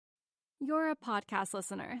You're a podcast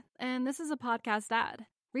listener, and this is a podcast ad.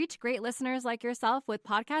 Reach great listeners like yourself with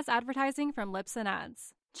podcast advertising from Libsyn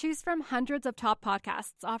Ads. Choose from hundreds of top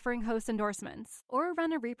podcasts offering host endorsements, or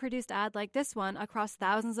run a reproduced ad like this one across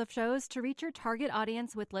thousands of shows to reach your target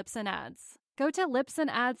audience with Libsyn Ads. Go to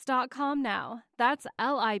libsynads.com now. That's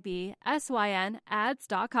LIBSYN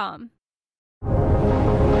ads.com.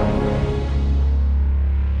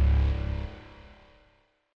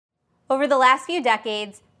 Over the last few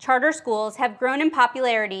decades, charter schools have grown in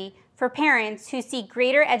popularity for parents who seek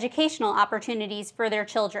greater educational opportunities for their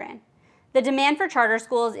children. The demand for charter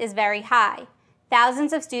schools is very high.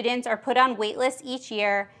 Thousands of students are put on waitlists each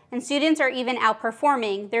year, and students are even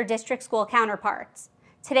outperforming their district school counterparts.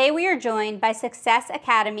 Today we are joined by Success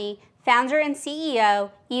Academy founder and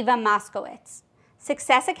CEO Eva Moskowitz.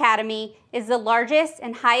 Success Academy is the largest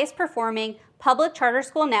and highest performing public charter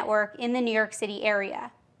school network in the New York City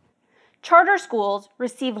area. Charter schools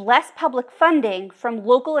receive less public funding from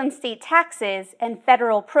local and state taxes and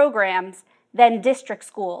federal programs than district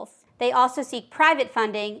schools. They also seek private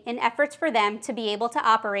funding in efforts for them to be able to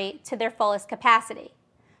operate to their fullest capacity.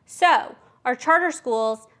 So, are charter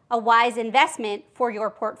schools a wise investment for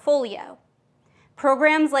your portfolio?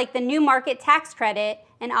 Programs like the New Market Tax Credit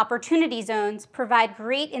and Opportunity Zones provide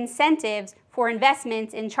great incentives for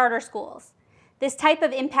investments in charter schools. This type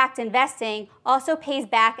of impact investing also pays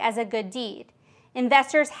back as a good deed.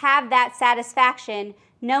 Investors have that satisfaction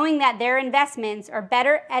knowing that their investments are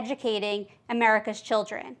better educating America's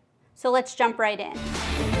children. So let's jump right in.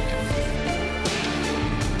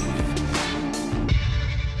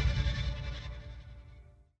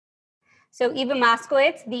 So Eva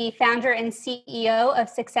Moskowitz, the founder and CEO of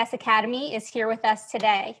Success Academy, is here with us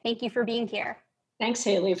today. Thank you for being here. Thanks,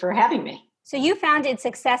 Haley, for having me. So you founded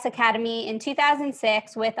Success Academy in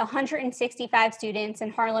 2006 with 165 students in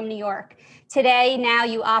Harlem, New York. Today, now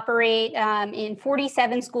you operate in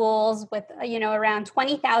 47 schools with around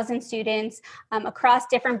 20,000 students across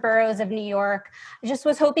different boroughs of New York. I just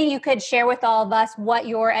was hoping you could share with all of us what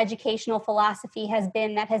your educational philosophy has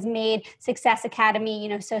been that has made Success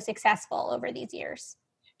Academy, so successful over these years.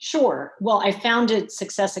 Sure. Well, I founded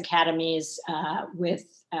Success Academies with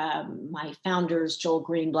my founders, Joel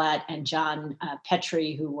Greenblatt and John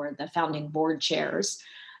Petrie, who were the founding board chairs,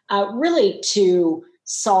 really to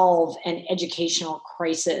solve an educational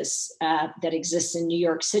crisis that exists in New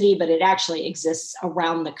York City, but it actually exists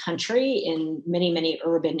around the country in many, many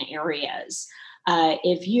urban areas.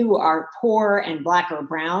 If you are poor and Black or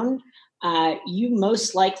brown, you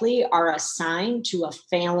most likely are assigned to a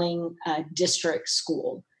failing district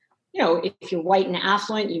school. If you're white and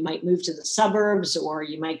affluent, you might move to the suburbs or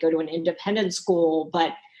you might go to an independent school.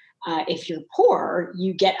 But if you're poor,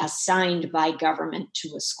 you get assigned by government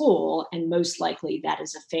to a school, and most likely that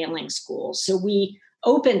is a failing school. So we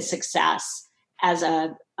opened Success as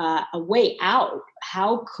a way out.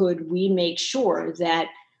 How could we make sure that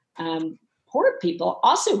poor people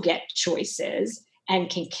also get choices and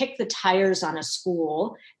can kick the tires on a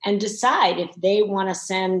school and decide if they want to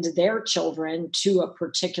send their children to a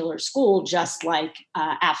particular school, just like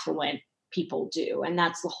affluent people do. And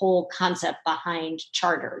that's the whole concept behind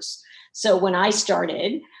charters. So when I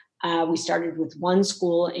started, we started with one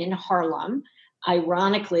school in Harlem.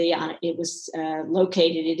 Ironically, it is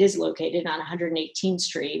located on 118th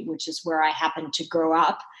Street, which is where I happened to grow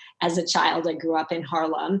up. As a child, I grew up in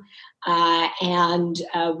Harlem. And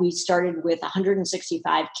we started with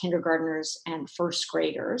 165 kindergartners and first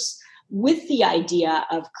graders with the idea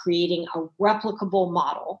of creating a replicable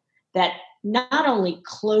model that not only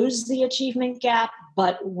closed the achievement gap,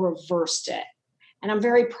 but reversed it. And I'm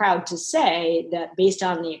very proud to say that based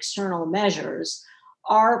on the external measures,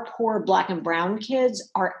 our poor Black and brown kids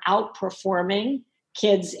are outperforming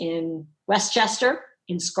kids in Westchester,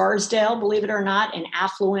 in Scarsdale, believe it or not, an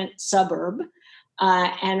affluent suburb.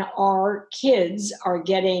 And our kids are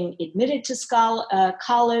getting admitted to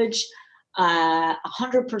college.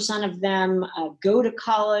 100% of them go to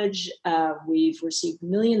college. We've received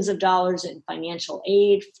millions of dollars in financial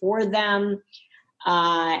aid for them.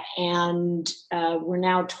 And we're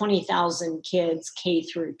now 20,000 kids K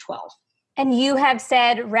through 12. And you have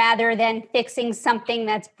said rather than fixing something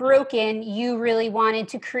that's broken, you really wanted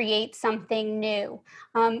to create something new.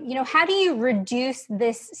 How do you reduce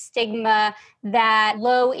this stigma that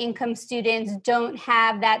low-income students don't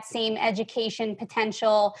have that same education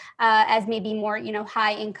potential as maybe more,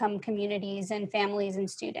 high-income communities and families and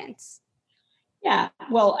students? Yeah,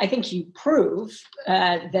 well, I think you prove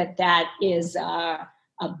that is a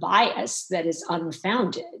bias that is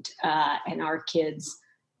unfounded, and our kids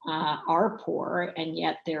are poor, and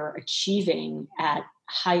yet they're achieving at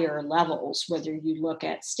higher levels, whether you look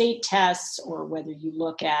at state tests or whether you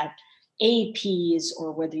look at APs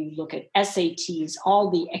or whether you look at SATs,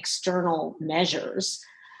 all the external measures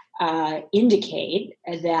indicate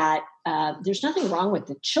that there's nothing wrong with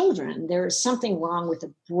the children. There is something wrong with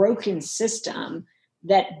a broken system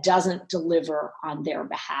that doesn't deliver on their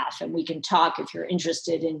behalf. And we can talk, if you're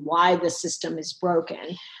interested, in why the system is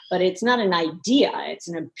broken. But it's not an idea, it's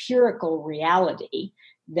an empirical reality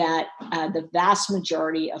that the vast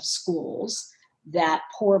majority of schools that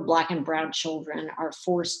poor Black and brown children are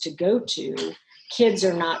forced to go to, kids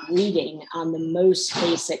are not reading on the most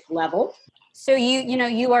basic level. So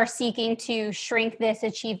you are seeking to shrink this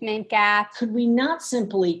achievement gap. Could we not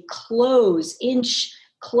simply close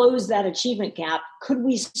that achievement gap? Could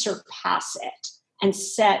we surpass it and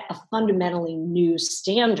set a fundamentally new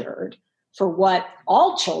standard for what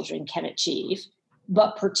all children can achieve,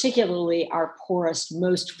 but particularly our poorest,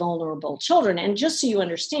 most vulnerable children? And just so you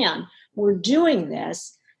understand, we're doing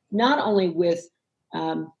this not only with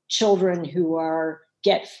children who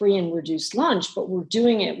get free and reduced lunch, but we're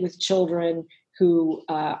doing it with children who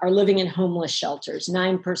are living in homeless shelters.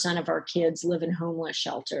 9% of our kids live in homeless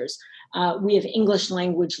shelters. We have English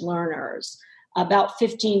language learners. About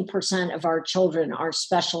 15% of our children are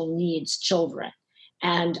special needs children.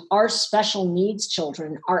 And our special needs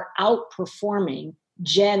children are outperforming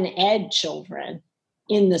gen ed children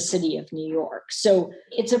in the city of New York. So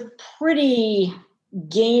it's a pretty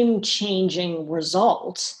game-changing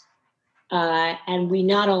result. And we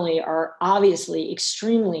not only are obviously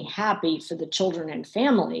extremely happy for the children and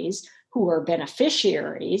families who are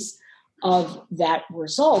beneficiaries of that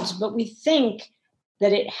result, but we think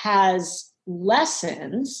that it has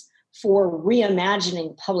lessons for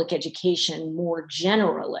reimagining public education more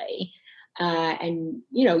generally. And,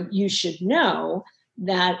 you should know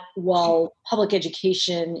that while public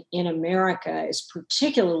education in America is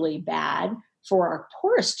particularly bad for our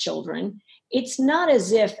poorest children, it's not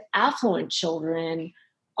as if affluent children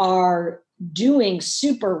are doing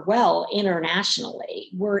super well internationally.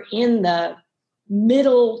 We're in the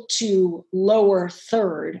middle to lower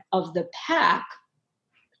third of the pack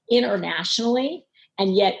internationally.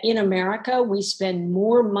 And yet in America, we spend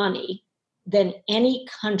more money than any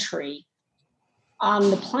country on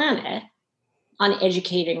the planet on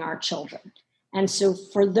educating our children. And so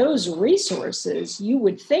for those resources, you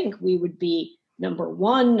would think we would be number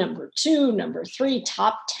 1, number 2, number 3,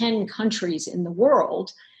 top 10 countries in the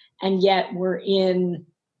world. And yet we're in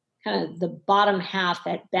kind of the bottom half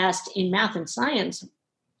at best in math and science.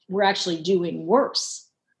 We're actually doing worse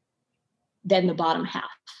than the bottom half.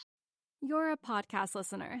 You're a podcast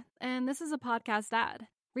listener, and this is a podcast ad.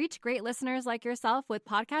 Reach great listeners like yourself with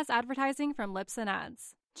podcast advertising from Libsyn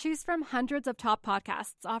Ads. Choose from hundreds of top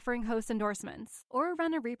podcasts offering host endorsements, or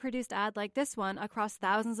run a reproduced ad like this one across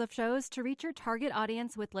thousands of shows to reach your target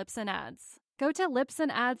audience with Libsyn Ads. Go to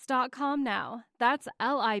libsynads.com now. That's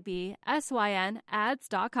LIBSYN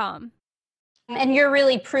ads.com. And you're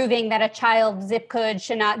really proving that a child's zip code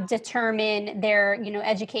should not determine their,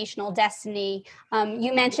 educational destiny.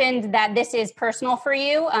 You mentioned that this is personal for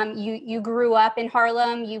you. You grew up in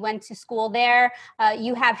Harlem. You went to school there.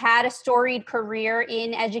 You have had a storied career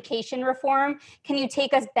in education reform. Can you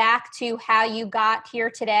take us back to how you got here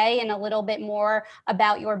today and a little bit more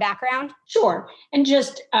about your background? Sure. And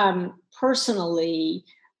just personally,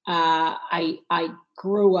 I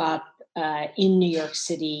grew up in New York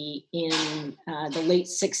City in the late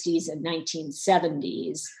 60s and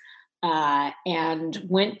 1970s, and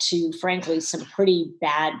went to, frankly, some pretty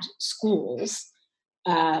bad schools.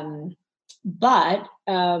 But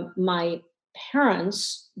my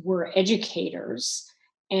parents were educators,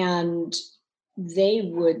 and they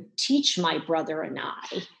would teach my brother and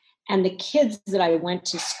I. And the kids that I went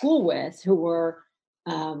to school with, who were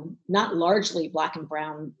not largely Black and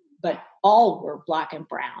brown, but all were Black and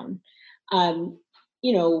brown,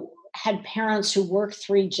 had parents who worked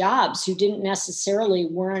 3 jobs, who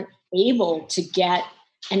weren't able to get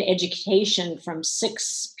an education from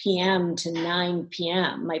 6 p.m. to 9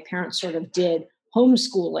 p.m. My parents sort of did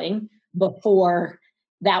homeschooling before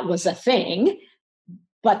that was a thing,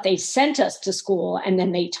 but they sent us to school and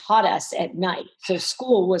then they taught us at night. So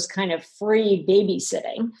school was kind of free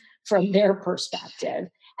babysitting from their perspective.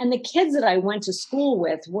 And the kids that I went to school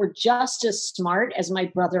with were just as smart as my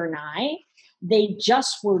brother and I. They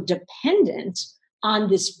just were dependent on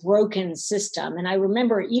this broken system. And I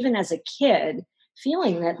remember even as a kid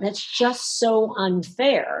feeling that that's just so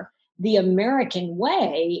unfair. The American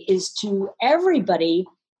way is to everybody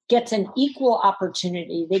gets an equal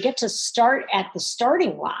opportunity. They get to start at the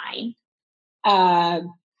starting line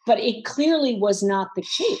But it clearly was not the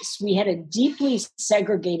case. We had a deeply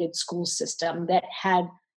segregated school system that had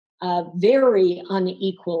very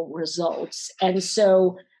unequal results. And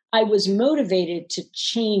so I was motivated to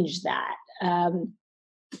change that.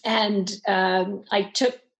 I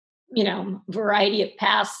took, variety of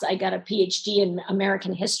paths. I got a PhD in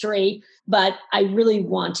American history, but I really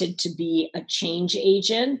wanted to be a change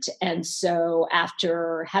agent. And so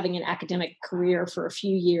after having an academic career for a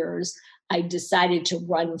few years, I decided to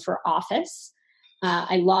run for office.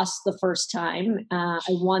 I lost the first time. I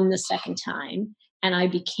won the second time, and I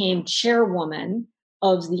became chairwoman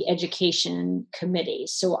of the education committee.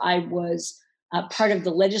 So I was part of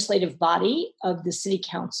the legislative body of the city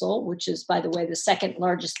council, which is, by the way, the second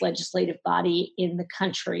largest legislative body in the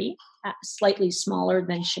country, slightly smaller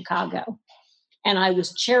than Chicago. And I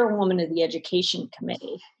was chairwoman of the education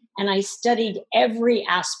committee. And I studied every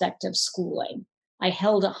aspect of schooling. I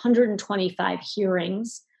held 125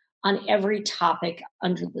 hearings on every topic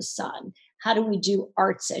under the sun. How do we do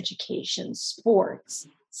arts education, sports,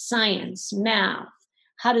 science, math?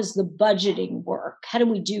 How does the budgeting work? How do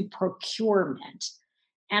we do procurement?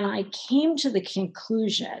 And I came to the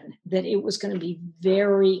conclusion that it was going to be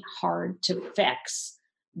very hard to fix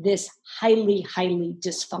this highly, highly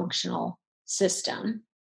dysfunctional system.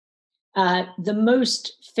 The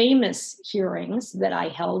most famous hearings that I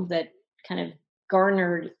held that kind of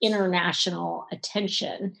garnered international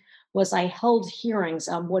attention was I held hearings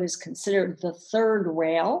on what is considered the third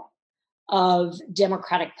rail of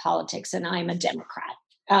democratic politics. And I'm a Democrat.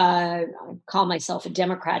 I call myself a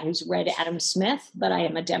Democrat who's read Adam Smith, but I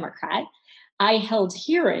am a Democrat. I held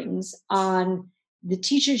hearings on the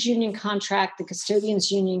teachers' union contract, the custodians'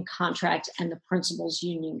 union contract, and the principals'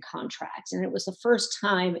 union contract. And it was the first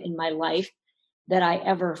time in my life that I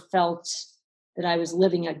ever felt that I was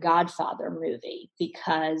living a Godfather movie,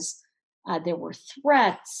 because there were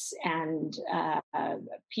threats and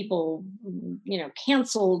people,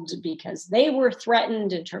 canceled because they were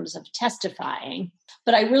threatened in terms of testifying.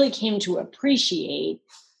 But I really came to appreciate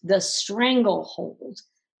the stranglehold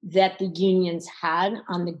that the unions had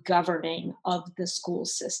on the governing of the school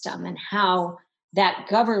system, and how that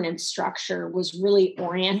governance structure was really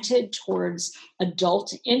oriented towards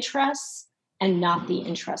adult interests and not the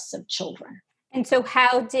interests of children. And so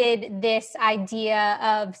how did this idea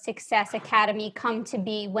of Success Academy come to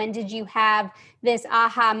be? When did you have this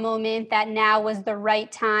aha moment that now was the right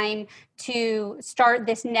time to start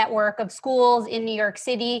this network of schools in New York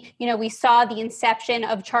City? We saw the inception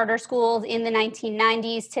of charter schools in the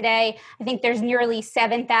 1990s. Today, I think there's nearly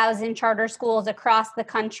 7,000 charter schools across the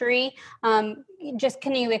country. Can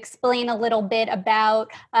you explain a little bit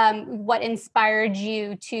about what inspired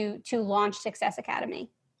you to launch Success Academy?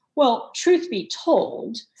 Well, truth be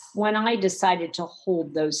told, when I decided to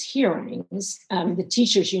hold those hearings, the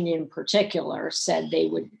teachers union in particular said they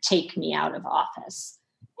would take me out of office.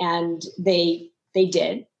 And they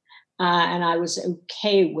did. And I was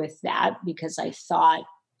okay with that, because I thought,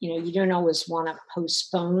 you don't always want to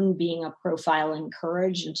postpone being a profile in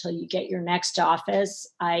courage until you get your next office.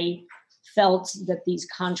 I felt that these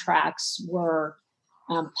contracts were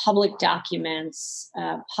public documents,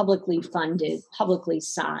 publicly funded, publicly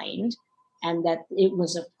signed, and that it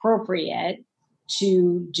was appropriate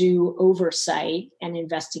to do oversight and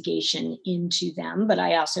investigation into them. But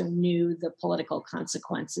I also knew the political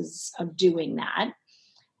consequences of doing that.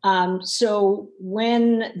 So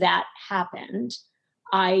when that happened,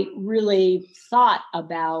 I really thought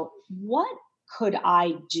about what could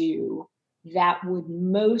I do that would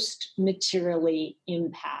most materially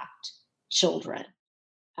impact children.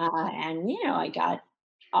 I got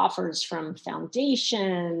offers from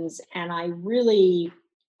foundations, and I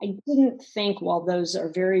didn't think, while those are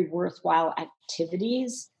very worthwhile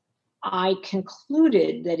activities, I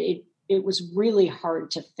concluded that it was really hard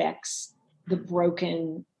to fix the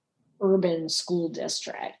broken urban school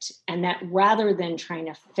district, and that rather than trying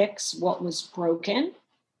to fix what was broken,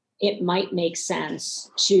 it might make sense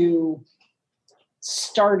to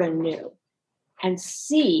start anew and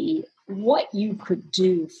see what you could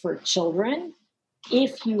do for children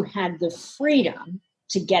if you had the freedom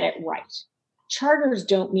to get it right. Charters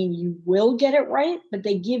don't mean you will get it right, but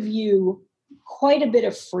they give you quite a bit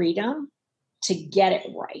of freedom to get it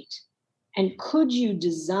right. And could you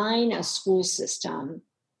design a school system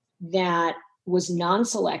that was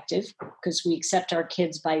non-selective, because we accept our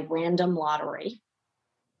kids by random lottery?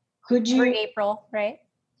 Could you? Every April, right?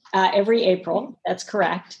 Every April, that's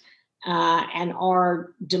correct. And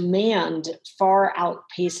our demand far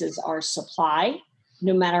outpaces our supply.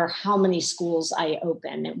 no matter how many schools I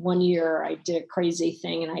open. And one year I did a crazy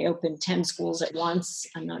thing and I opened 10 schools at once.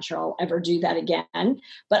 I'm not sure I'll ever do that again,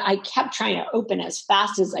 but I kept trying to open as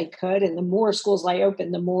fast as I could. And the more schools I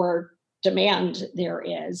open, the more demand there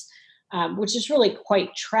is, which is really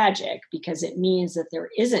quite tragic because it means that there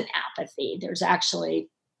isn't apathy. There's actually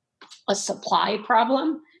a supply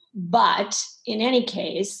problem. But in any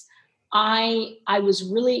case, I was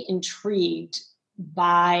really intrigued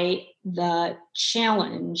by the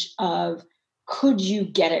challenge of, could you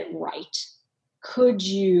get it right? Could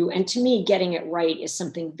you, and to me, getting it right is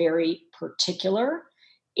something very particular.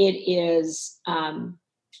 It is,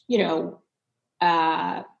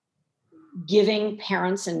 giving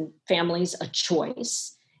parents and families a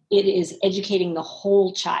choice. It is educating the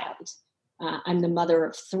whole child. I'm the mother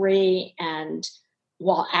of 3, and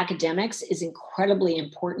while academics is incredibly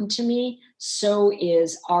important to me, so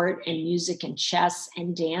is art and music and chess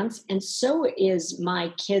and dance, and so is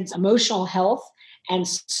my kids' emotional health and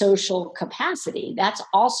social capacity. That's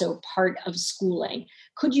also part of schooling.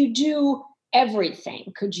 Could you do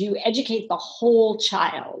everything? Could you educate the whole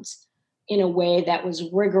child in a way that was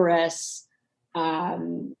rigorous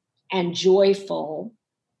and joyful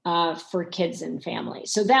for kids and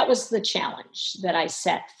families? So that was the challenge that I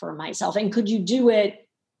set for myself. And could you do it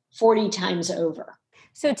 40 times over?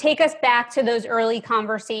 So take us back to those early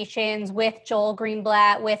conversations with Joel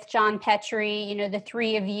Greenblatt, with John Petrie, the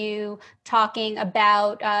 3 of you talking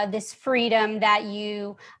about this freedom that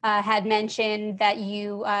you had mentioned that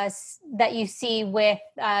you see with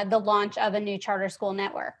the launch of a new charter school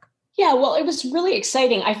network. Yeah, well, it was really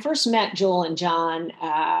exciting. I first met Joel and John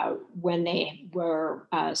when they were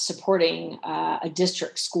supporting a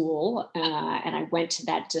district school, and I went to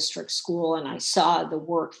that district school and I saw the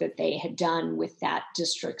work that they had done with that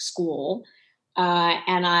district school.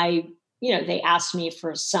 And they asked me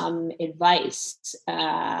for some advice.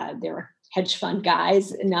 They're hedge fund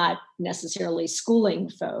guys, not necessarily schooling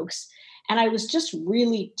folks. And I was just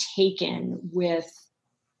really taken with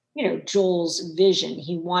Joel's vision.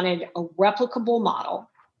 He wanted a replicable model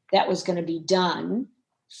that was going to be done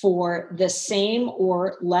for the same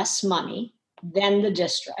or less money than the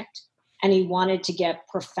district. And he wanted to get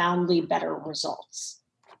profoundly better results.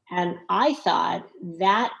 And I thought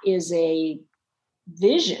that is a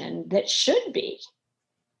vision that should be.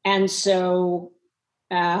 And so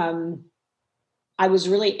I was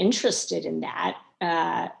really interested in that.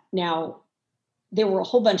 Now, there were a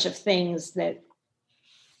whole bunch of things that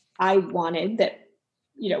I wanted that,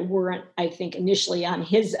 weren't, I think, initially on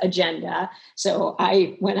his agenda. So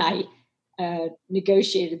when I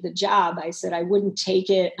negotiated the job, I said I wouldn't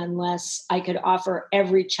take it unless I could offer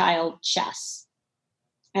every child chess.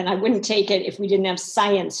 And I wouldn't take it if we didn't have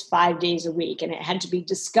science 5 days a week. And it had to be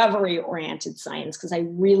discovery-oriented science, because I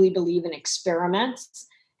really believe in experiments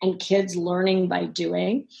and kids learning by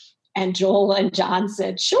doing. And Joel and John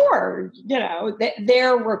said, sure,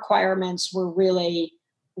 their requirements were really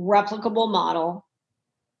replicable model,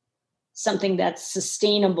 something that's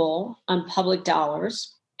sustainable on public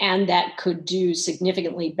dollars, and that could do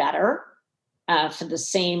significantly better for the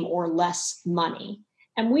same or less money.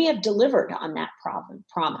 And we have delivered on that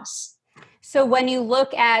promise. So when you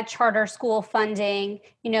look at charter school funding,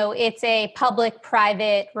 it's a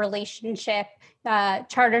public-private relationship.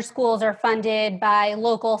 Charter schools are funded by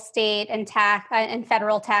local, state, and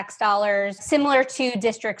federal tax dollars. Similar to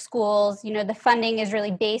district schools, the funding is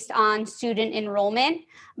really based on student enrollment,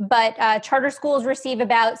 but charter schools receive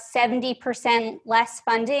about 70% less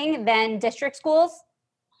funding than district schools.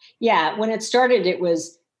 Yeah, when it started, it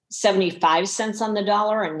was 75 cents on the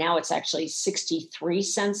dollar, and now it's actually 63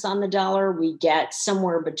 cents on the dollar. We get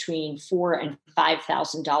somewhere between $4,000 and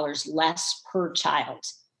 $5,000 less per child.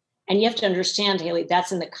 And you have to understand, Haley,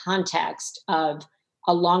 that's in the context of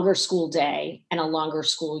a longer school day and a longer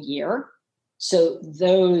school year. So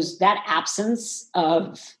that absence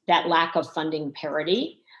of that lack of funding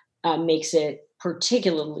parity makes it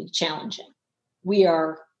particularly challenging. We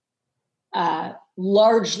are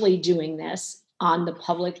largely doing this on the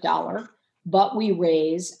public dollar, but we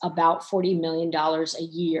raise about $40 million a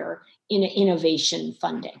year in innovation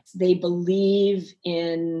funding. They believe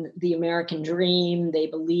in the American dream. They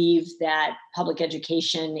believe that public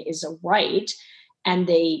education is a right, and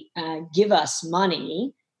they give us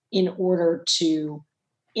money in order to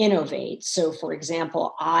innovate. So, for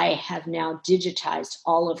example, I have now digitized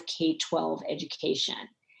all of K-12 education.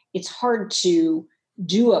 It's hard to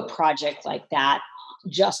do a project like that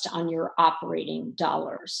just on your operating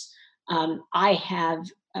dollars. I have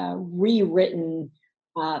rewritten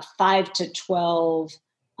 5 to 12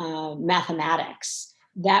 mathematics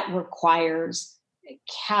that requires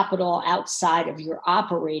capital outside of your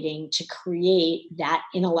operating to create that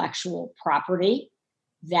intellectual property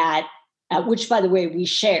that, which by the way, we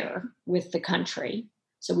share with the country.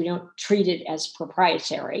 So we don't treat it as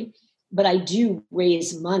proprietary, but I do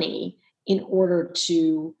raise money in order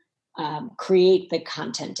to create the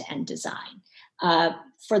content and design.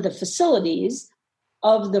 For the facilities,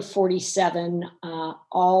 of the 47,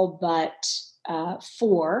 all but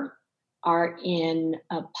 4 are in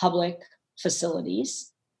public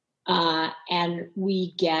facilities, and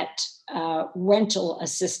we get rental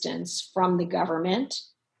assistance from the government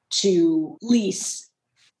to lease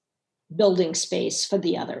building space for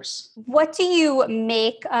the others. What do you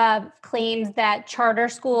make of claims that charter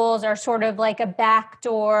schools are sort of like a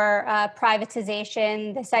backdoor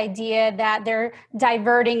privatization, this idea that they're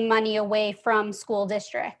diverting money away from school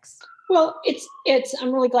districts? Well,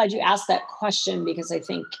 I'm really glad you asked that question because I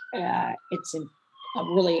think it's a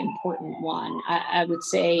really important one. I would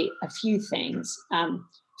say a few things.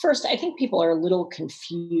 First, I think people are a little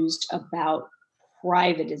confused about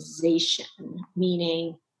privatization,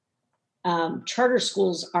 meaning charter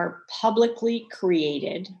schools are publicly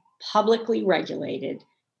created, publicly regulated,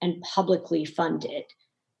 and publicly funded.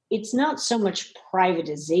 It's not so much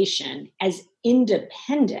privatization as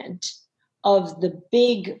independent of the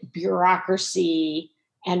big bureaucracy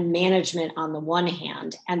and management on the one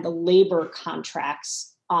hand and the labor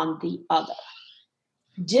contracts on the other.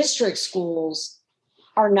 District schools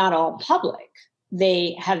are not all public.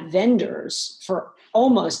 They have vendors for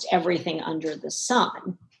almost everything under the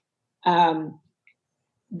sun.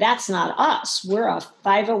 That's not us. We're a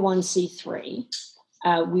 501c3.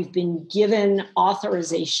 We've been given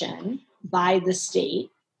authorization by the state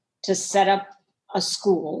to set up a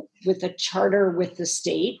school with a charter with the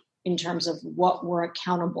state in terms of what we're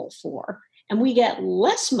accountable for. And we get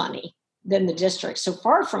less money than the district. So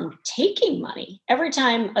far from taking money, every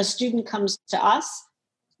time a student comes to us,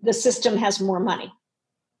 the system has more money.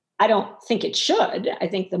 I don't think it should. I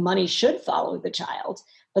think the money should follow the child,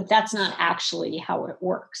 but that's not actually how it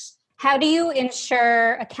works. How do you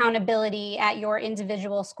ensure accountability at your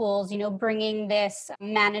individual schools, bringing this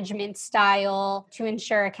management style to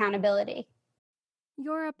ensure accountability?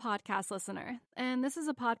 You're a podcast listener, and this is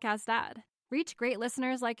a podcast ad. Reach great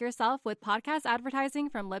listeners like yourself with podcast advertising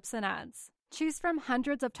from Libsyn Ads. Choose from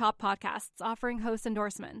hundreds of top podcasts offering host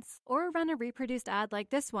endorsements, or run a reproduced ad like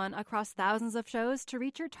this one across thousands of shows to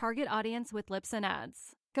reach your target audience with Libsyn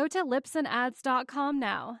Ads. Go to libsynads.com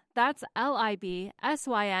now. That's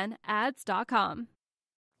LIBSYN ads.com.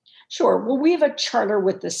 Sure. Well, we have a charter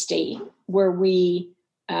with the state where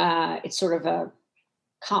it's sort of a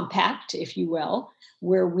compact, if you will,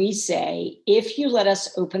 where we say, if you let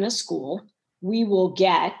us open a school, we will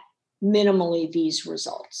get minimally these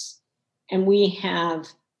results. And we have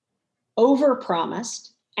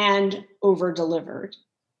overpromised and over-delivered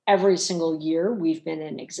every single year we've been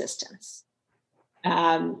in existence.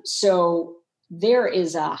 So there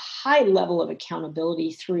is a high level of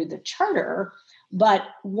accountability through the charter, but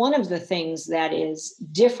one of the things that is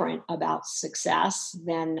different about success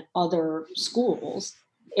than other schools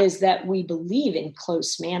is that we believe in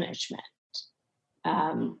close management.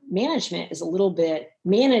 Managing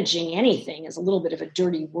anything is a little bit of a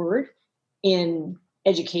dirty word in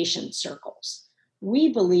education circles. We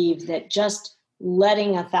believe that just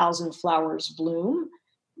letting 1,000 flowers bloom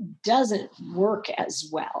doesn't work as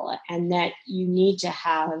well, and that you need to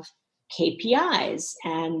have KPIs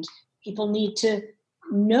and people need to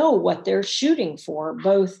know what they're shooting for,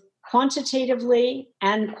 both quantitatively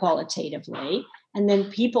and qualitatively. And then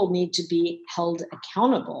people need to be held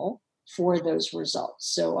accountable for those results.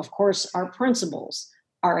 So, of course, our principals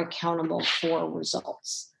are accountable for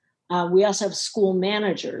results. We also have school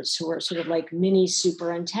managers who are sort of like mini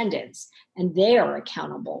superintendents, and they are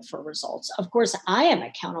accountable for results. Of course, I am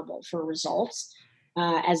accountable for results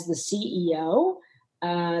as the CEO,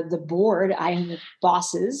 the board. I am the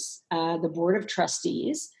bosses, the board of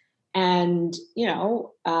trustees, and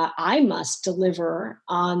I must deliver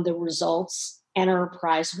on the results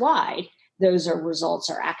enterprise-wide. Those results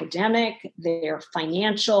are academic, they're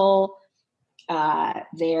financial,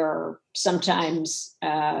 they're sometimes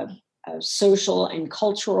social and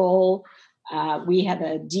cultural. We have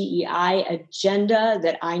a DEI agenda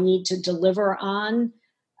that I need to deliver on.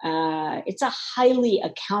 It's a highly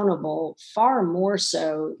accountable, far more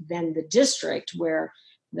so than the district, where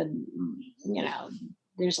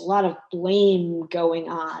there's a lot of blame going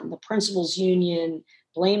on. The principals union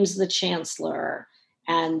blames the chancellor,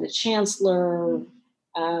 and the chancellor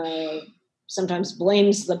sometimes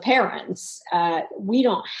blames the parents. We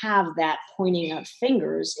don't have that pointing of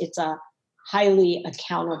fingers. It's a highly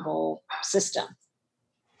accountable system.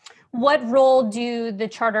 What role do the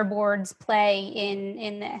charter boards play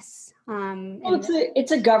in this? Well,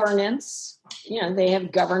 it's a governance. They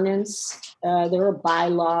have governance. There are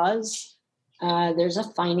bylaws. There's a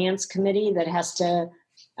finance committee that has to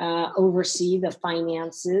oversee the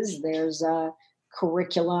finances. There's a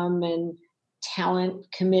curriculum and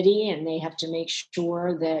talent committee, and they have to make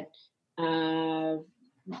sure that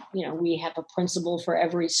we have a principal for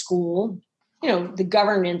every school. The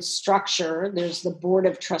governance structure, there's the board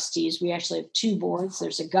of trustees. We actually have two boards.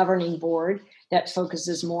 There's a governing board that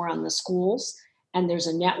focuses more on the schools, and there's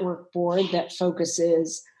a network board that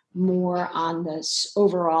focuses more on this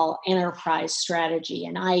overall enterprise strategy.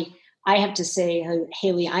 And I have to say,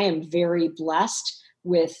 Haley, I am very blessed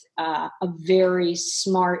with a very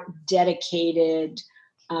smart, dedicated,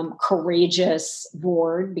 courageous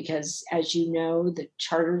board, because as you know, the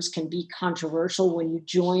charters can be controversial when you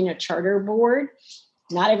join a charter board.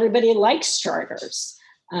 Not everybody likes charters.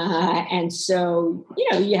 And so,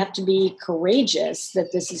 you have to be courageous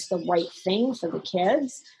that this is the right thing for the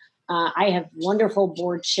kids. I have wonderful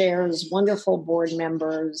board chairs, wonderful board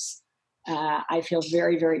members. I feel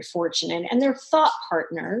very, very fortunate. And they're thought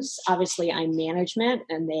partners. Obviously, I'm management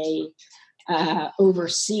and they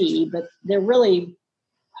oversee, but they're really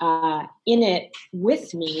in it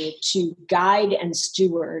with me to guide and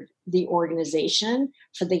steward the organization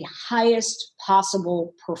for the highest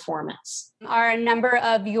possible performance. Are a number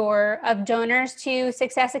of donors to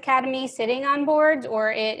Success Academy sitting on boards,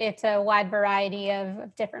 or it's a wide variety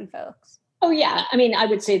of different folks? Oh yeah, I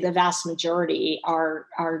would say the vast majority are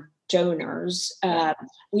donors.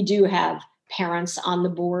 We do have parents on the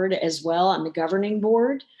board as well, on the governing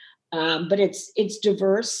board. But it's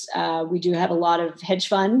diverse. We do have a lot of hedge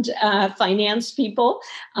fund finance people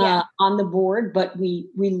on the board, but we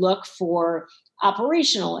look for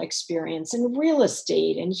operational experience in real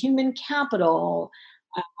estate and human capital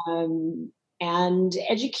and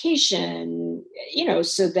education,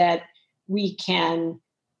 so that we can,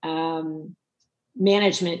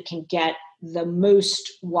 management can get the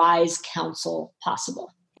most wise counsel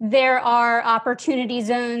possible. There are opportunity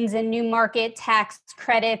zones and new market tax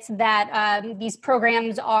credits that these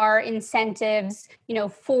programs are incentives,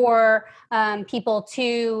 for people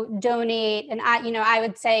to donate. And I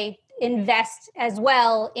would say invest as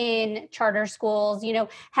well in charter schools.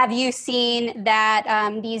 Have you seen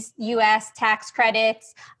that these U.S. tax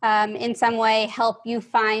credits in some way help you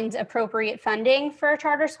find appropriate funding for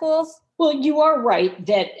charter schools? Well, you are right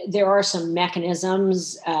that there are some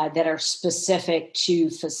mechanisms that are specific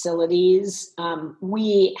to facilities.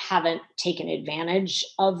 We haven't taken advantage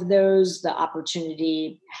of those. The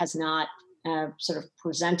opportunity has not sort of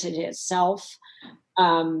presented itself.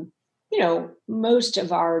 Most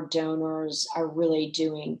of our donors are really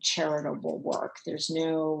doing charitable work. There's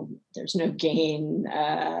no gain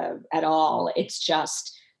at all. It's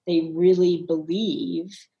just they really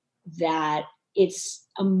believe that it's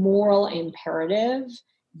a moral imperative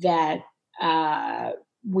that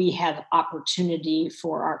we have opportunity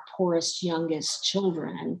for our poorest, youngest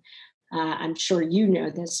children. I'm sure you know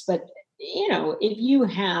this, but if you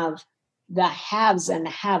have the haves and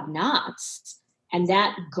have-nots, and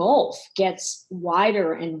that gulf gets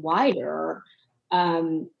wider and wider,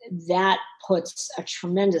 that puts a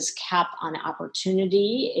tremendous cap on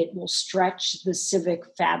opportunity. It will stretch the civic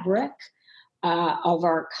fabric of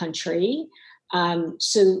our country.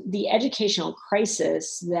 So the educational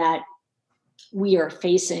crisis that we are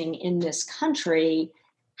facing in this country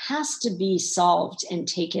has to be solved and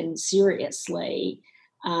taken seriously.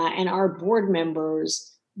 And our board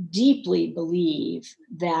members deeply believe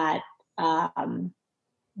that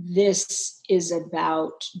this is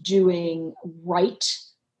about doing right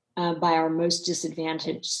by our most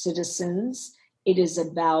disadvantaged citizens. It is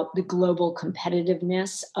about the global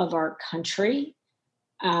competitiveness of our country.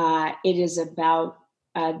 It is about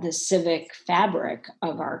the civic fabric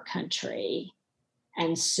of our country.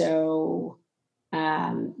 And so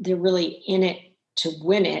they're really in it to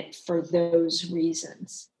win it for those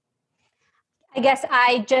reasons. I guess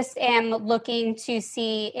I just am looking to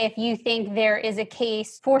see if you think there is a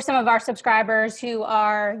case for some of our subscribers who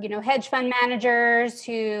are, hedge fund managers,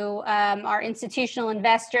 who are institutional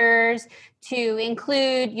investors, to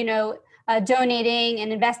include, donating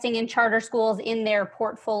and investing in charter schools in their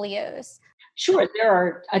portfolios. Sure, there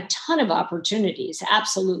are a ton of opportunities.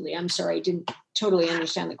 Absolutely. I'm sorry, I didn't totally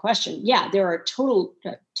understand the question. Yeah, there are a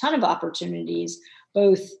ton of opportunities.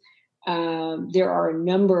 Both there are a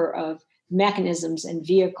number of mechanisms and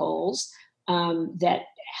vehicles that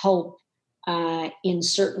help in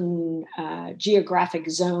certain geographic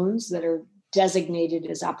zones that are designated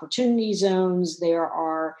as opportunity zones. There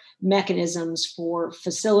are mechanisms for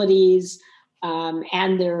facilities,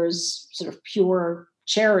 and there's sort of pure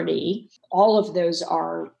charity. All of those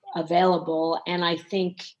are available. And I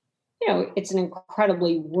think, it's an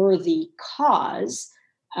incredibly worthy cause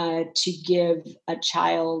to give a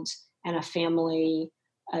child and a family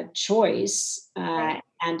a choice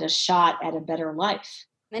and a shot at a better life.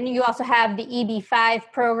 And you also have the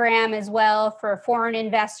EB-5 program as well for foreign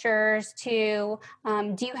investors too.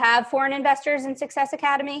 Do you have foreign investors in Success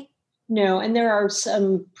Academy? No, and there are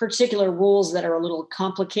some particular rules that are a little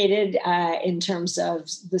complicated in terms of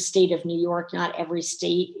the state of New York. Not every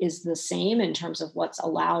state is the same in terms of what's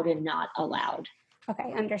allowed and not allowed.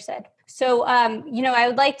 Okay, understood. So, I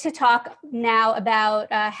would like to talk now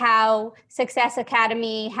about how Success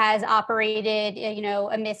Academy has operated,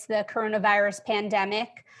 amidst the coronavirus pandemic.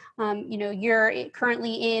 You're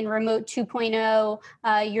currently in remote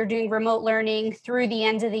 2.0. You're doing remote learning through the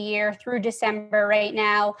end of the year, through December right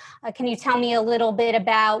now. Can you tell me a little bit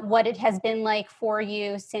about what it has been like for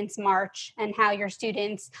you since March and how your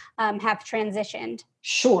students have transitioned?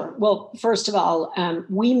 Sure. Well, first of all, I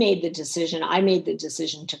made the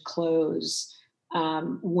decision to close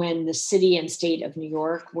when the city and state of New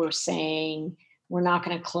York were saying, we're not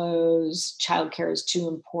going to close. Childcare is too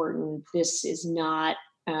important. This is not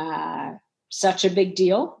such a big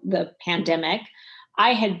deal, the pandemic.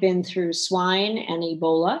 I had been through swine and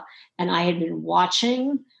Ebola, and I had been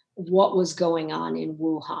watching what was going on in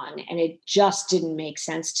Wuhan. And it just didn't make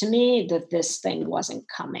sense to me that this thing wasn't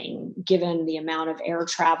coming, given the amount of air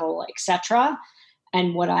travel, et cetera.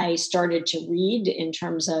 And what I started to read in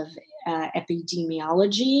terms of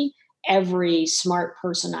epidemiology, every smart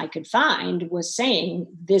person I could find was saying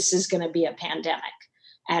this is going to be a pandemic.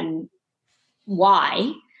 And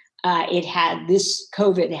why?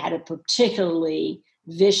 COVID had a particularly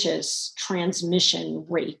vicious transmission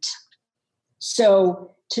rate.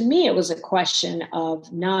 So to me, it was a question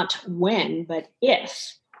of not when, but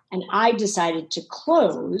if. And I decided to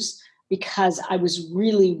close because I was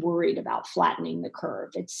really worried about flattening the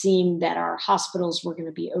curve. It seemed that our hospitals were going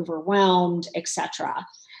to be overwhelmed, et cetera.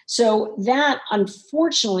 So that,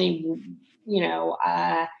 unfortunately,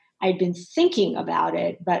 I'd been thinking about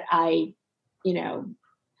it, but I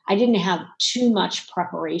didn't have too much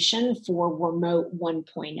preparation for remote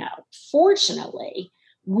 1.0. Fortunately,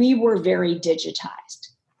 we were very digitized.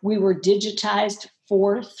 We were digitized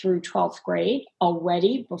 4th through 12th grade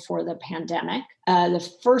already before the pandemic.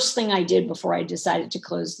 The first thing I did before I decided to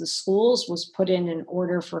close the schools was put in an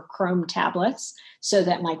order for Chrome tablets so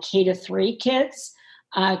that my K-3 kids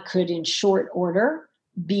could, in short order,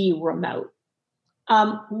 be remote.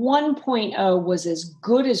 1.0 was as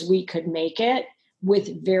good as we could make it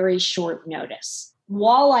with very short notice.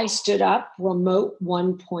 While I stood up remote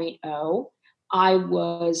 1.0, I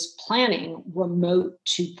was planning remote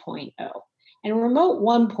 2.0. And remote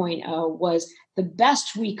 1.0 was the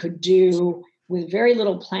best we could do with very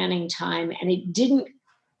little planning time, and it didn't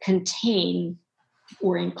contain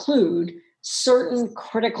or include certain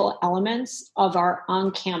critical elements of our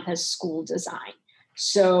on-campus school design.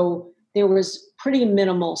 So there was pretty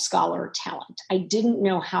minimal scholar talent. I didn't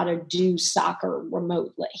know how to do soccer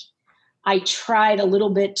remotely. I tried a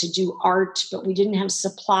little bit to do art, but we didn't have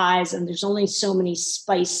supplies, and there's only so many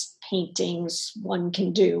spice paintings one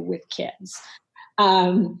can do with kids.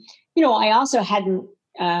 I also hadn't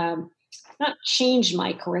not changed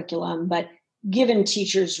my curriculum, but given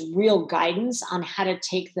teachers real guidance on how to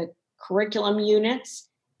take the curriculum units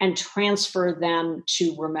and transfer them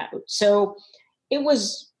to remote. So it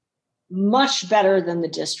was much better than the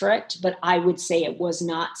district, but I would say it was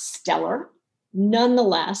not stellar.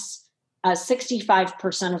 Nonetheless,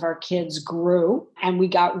 65% of our kids grew, and we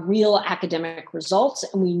got real academic results.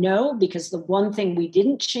 And we know, because the one thing we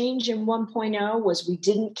didn't change in 1.0 was we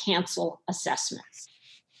didn't cancel assessments.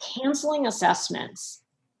 Canceling assessments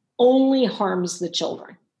only harms the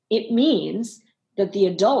children. It means that the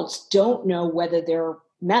adults don't know whether their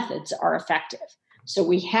methods are effective. So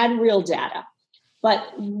we had real data.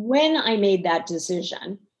 But when I made that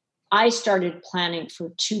decision, I started planning for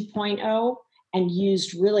 2.0 and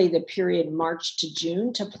used really the period March to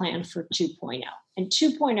June to plan for 2.0. And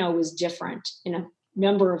 2.0 was different in a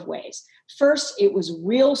number of ways. First, it was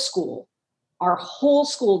real school, our whole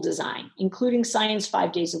school design, including science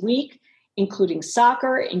 5 days a week, including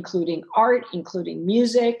soccer, including art, including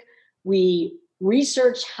music. We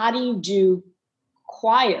researched, how do you do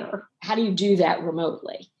choir? How do you do that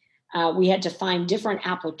remotely? We had to find different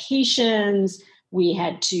applications. We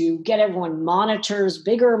had to get everyone monitors,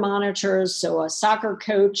 bigger monitors, so a soccer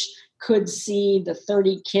coach could see the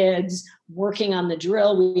 30 kids working on the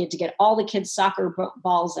drill. We had to get all the kids' soccer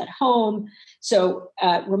balls at home. So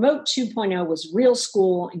Remote 2.0 was real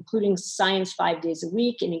school, including science 5 days a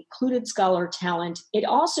week, and included Scholar Talent. It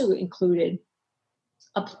also included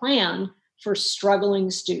a plan for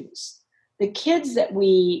struggling students. The kids that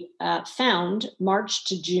we found March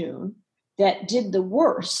to June that did the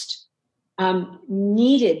worst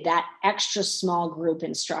needed that extra small group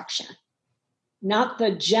instruction. Not the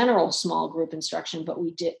general small group instruction, but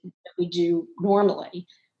we do normally,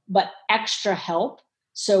 but extra help.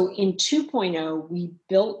 So in 2.0, we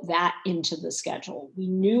built that into the schedule. We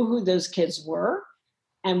knew who those kids were,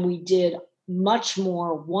 and we did much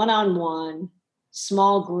more one-on-one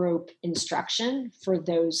small group instruction for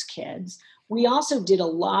those kids. We also did a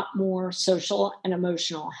lot more social and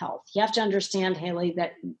emotional health. You have to understand, Haley,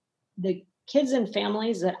 that the kids and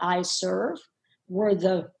families that I serve were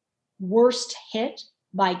the worst hit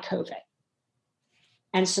by COVID.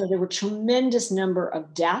 And so there were tremendous number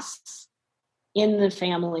of deaths in the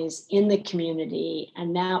families, in the community.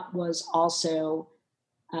 And that was also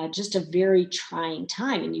just a very trying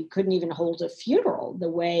time. And you couldn't even hold a funeral the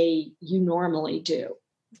way you normally do.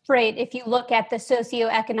 Right. If you look at the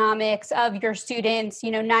socioeconomics of your students,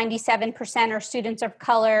 97% are students of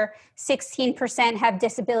color, 16% have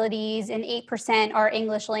disabilities, and 8% are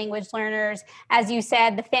English language learners. As you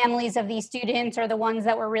said, the families of these students are the ones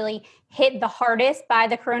that were really hit the hardest by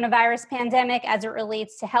the coronavirus pandemic as it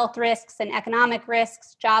relates to health risks and economic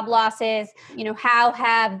risks, job losses. How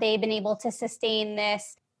have they been able to sustain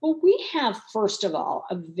this? Well, we have, first of all,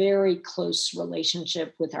 a very close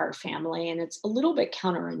relationship with our family, and it's a little bit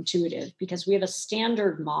counterintuitive because we have a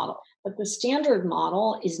standard model, but the standard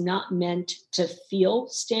model is not meant to feel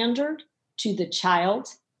standard to the child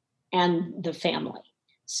and the family.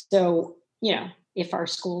 So, if our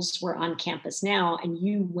schools were on campus now and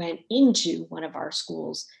you went into one of our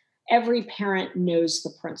schools, every parent knows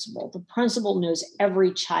the principal. The principal knows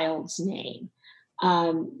every child's name.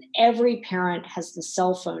 Every parent has the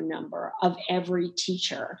cell phone number of every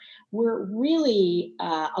teacher. We're really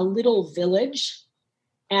a little village,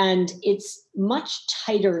 and it's much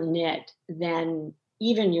tighter knit than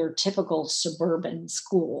even your typical suburban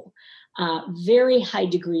school. Very high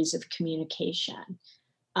degrees of communication.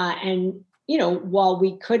 And while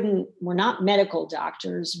we're not medical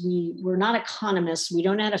doctors, we're not economists, we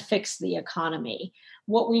don't know how to fix the economy.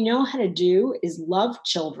 What we know how to do is love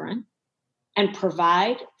children and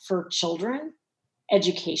provide for children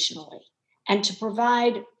educationally, and to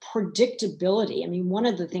provide predictability. I mean, one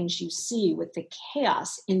of the things you see with the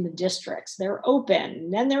chaos in the districts, they're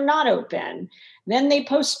open, then they're not open, then they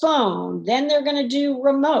postpone, then they're going to do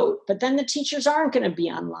remote, but then the teachers aren't going to be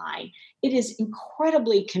online. It is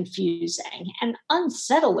incredibly confusing and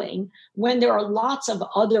unsettling when there are lots of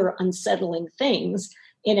other unsettling things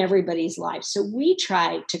in everybody's life. So we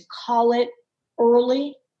try to call it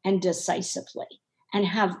early and decisively, and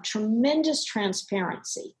have tremendous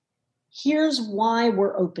transparency. Here's why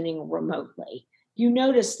we're opening remotely. You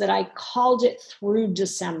notice that I called it through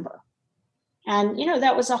December. And,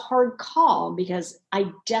 that was a hard call because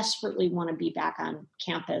I desperately want to be back on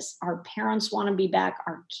campus. Our parents want to be back.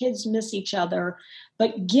 Our kids miss each other.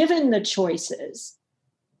 But given the choices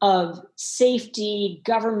of safety,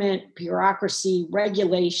 government, bureaucracy,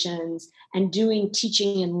 regulations, and doing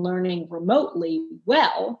teaching and learning remotely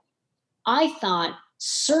well, I thought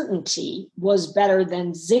certainty was better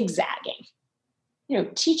than zigzagging.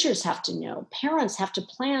 Teachers have to know, parents have to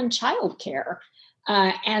plan childcare.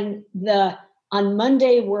 And on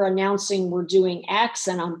Monday, we're announcing we're doing X,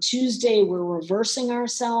 and on Tuesday, we're reversing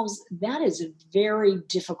ourselves. That is very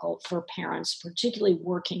difficult for parents, particularly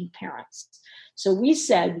working parents. So we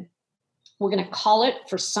said, we're going to call it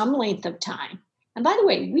for some length of time. And by the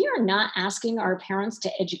way, we are not asking our parents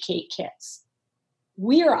to educate kids.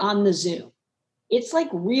 We are on the Zoom. It's like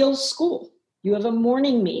real school. You have a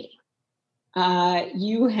morning meeting.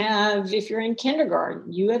 You have, if you're in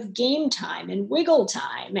kindergarten, you have game time and wiggle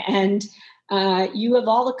time, and you have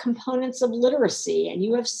all the components of literacy, and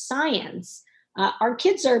you have science. Our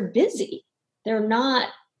kids are busy. They're not,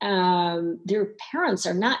 their parents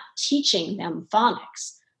are not teaching them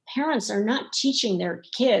phonics. Parents are not teaching their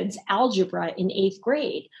kids algebra in 8th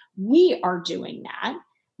grade. We are doing that.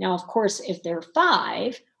 Now, of course, if they're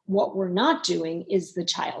 5, what we're not doing is the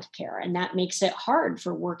childcare, and that makes it hard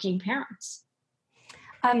for working parents.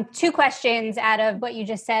 Two questions out of what you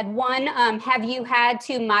just said. One, have you had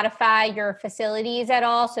to modify your facilities at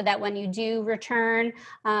all so that when you do return,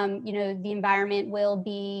 the environment will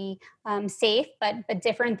be safe, but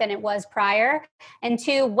different than it was prior? And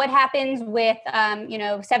two, what happens with,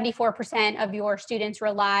 74% of your students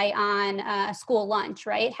rely on school lunch,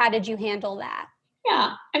 right? How did you handle that?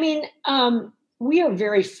 Yeah, we are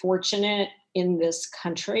very fortunate in this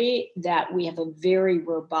country that we have a very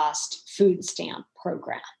robust food stamp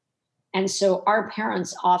program. And so our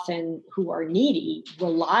parents often who are needy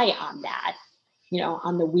rely on that,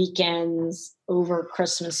 on the weekends, over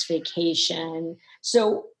Christmas vacation.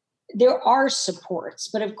 So there are supports,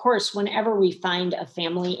 but of course, whenever we find a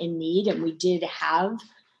family in need, and we did have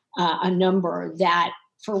a number that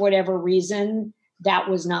for whatever reason, that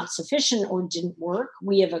was not sufficient or didn't work,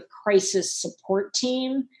 we have a crisis support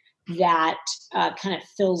team that kind of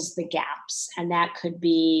fills the gaps. And that could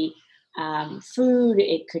be food,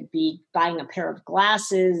 it could be buying a pair of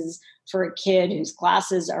glasses for a kid whose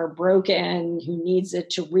glasses are broken, who needs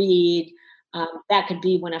it to read. That could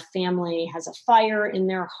be when a family has a fire in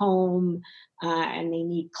their home and they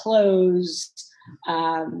need clothes.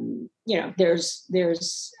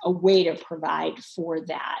 There's a way to provide for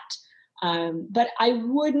that. But I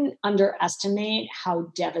wouldn't underestimate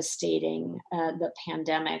how devastating the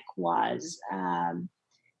pandemic was.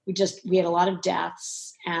 We had a lot of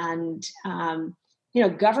deaths, and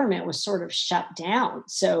government was sort of shut down.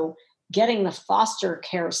 So getting the foster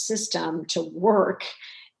care system to work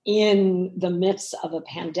in the midst of a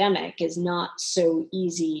pandemic is not so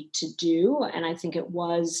easy to do, and I think it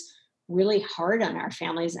was really hard on our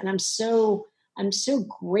families. And I'm so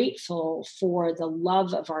grateful for the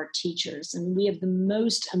love of our teachers. And we have the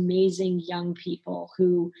most amazing young people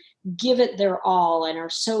who give it their all and are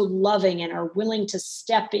so loving and are willing to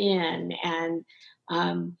step in and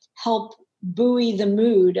help buoy the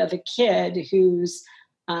mood of a kid who's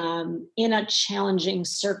in a challenging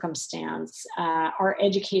circumstance. Our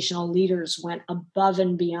educational leaders went above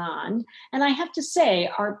and beyond. And I have to say,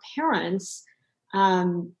 our parents,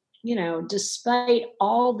 despite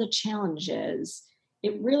all the challenges,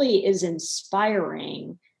 it really is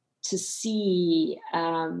inspiring to see,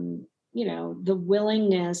 the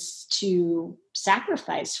willingness to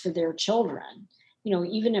sacrifice for their children.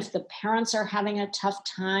 Even if the parents are having a tough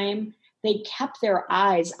time, they kept their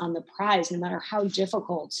eyes on the prize, no matter how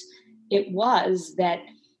difficult it was that,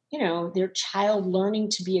 their child learning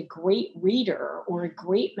to be a great reader or a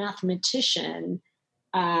great mathematician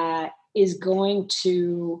is going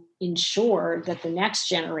to ensure that the next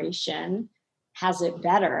generation has it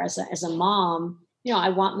better. As a mom, I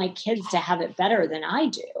want my kids to have it better than I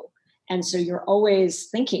do. And so you're always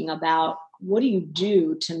thinking about, what do you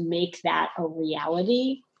do to make that a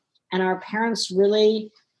reality? And our parents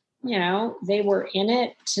really, they were in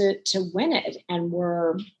it to win it and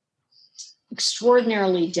were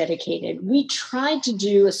extraordinarily dedicated. We tried to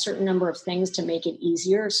do a certain number of things to make it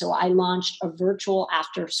easier. So I launched a virtual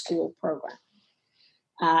after-school program.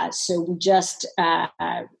 So we just,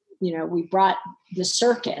 we brought the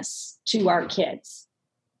circus to our kids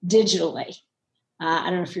digitally. I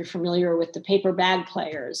don't know if you're familiar with the Paper Bag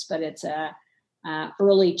Players, but it's a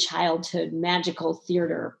early childhood magical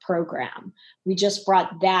theater program. We just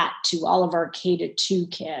brought that to all of our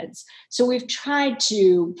K-2 kids. So we've tried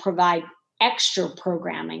to provide extra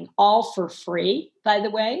programming, all for free, by the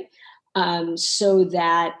way, so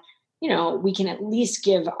that, we can at least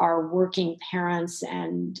give our working parents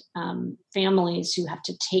and families who have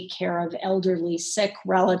to take care of elderly, sick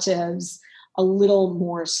relatives a little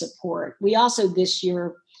more support. We also this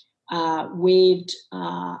year waived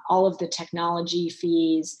all of the technology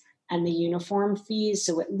fees and the uniform fees,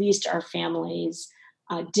 so at least our families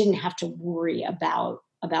didn't have to worry about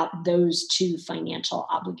those two financial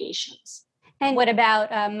obligations. And what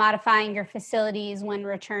about modifying your facilities when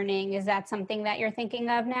returning? Is that something that you're thinking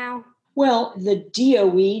of now? Well, the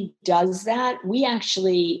DOE does that. We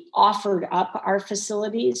actually offered up our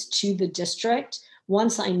facilities to the district.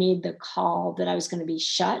 Once I made the call that I was going to be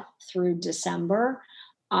shut through December,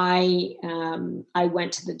 I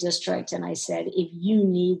went to the district and I said, if you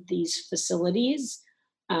need these facilities,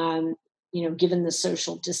 given the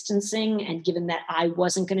social distancing and given that I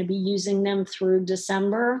wasn't going to be using them through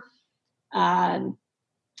December, and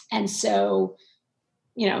so,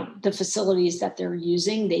 the facilities that they're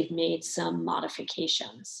using, they've made some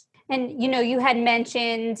modifications. And, you had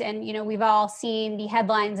mentioned, and, we've all seen the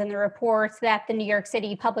headlines and the reports that the New York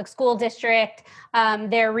City Public School District,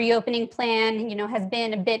 their reopening plan, has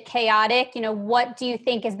been a bit chaotic. What do you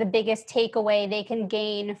think is the biggest takeaway they can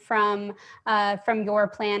gain from your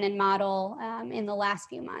plan and model in the last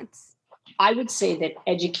few months? I would say that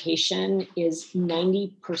education is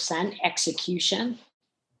 90% execution,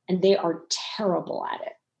 and they are terrible at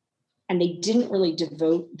it. And they didn't really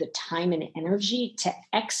devote the time and energy to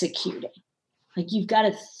executing. Like, you've got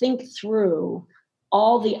to think through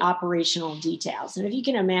all the operational details. And if you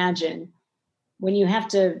can imagine, when you have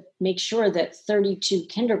to make sure that 32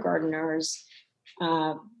 kindergartners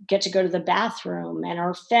get to go to the bathroom and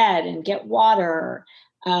are fed and get water,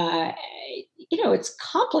 it's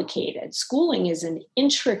complicated. Schooling is an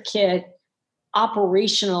intricate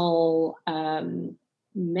operational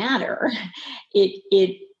matter.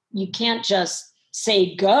 You can't just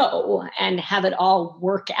say go and have it all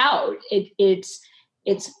work out.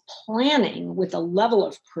 It's planning with a level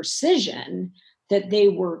of precision that they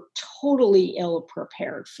were totally ill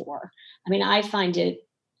prepared for. I mean, I find it,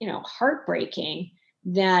 heartbreaking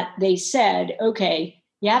that they said, okay,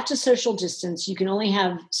 you have to social distance. You can only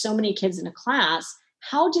have so many kids in a class.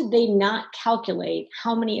 How did they not calculate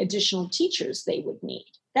how many additional teachers they would need?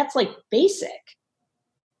 That's like basic.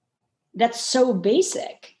 That's so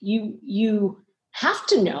basic. You have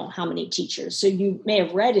to know how many teachers. So you may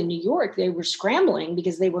have read in New York, they were scrambling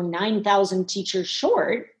because they were 9,000 teachers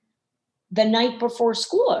short the night before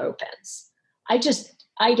school opens. I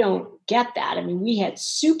don't get that. I mean, we had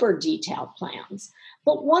super detailed plans,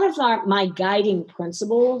 but one of my guiding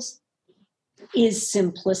principles is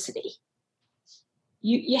simplicity.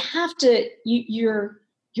 You have to, your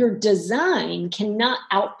design cannot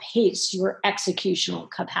outpace your executional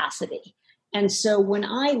capacity. And so when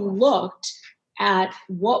I looked at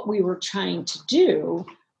what we were trying to do,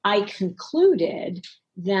 I concluded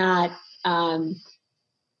that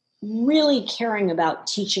really caring about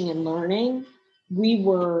teaching and learning, we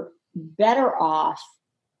were better off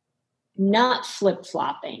not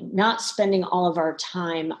flip-flopping, not spending all of our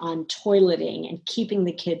time on toileting and keeping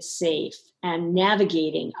the kids safe and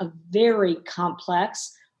navigating a very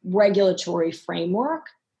complex regulatory framework.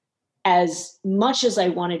 As much as I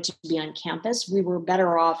wanted to be on campus, we were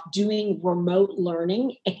better off doing remote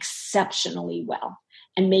learning exceptionally well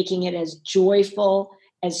and making it as joyful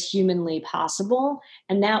as humanly possible.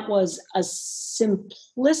 And that was a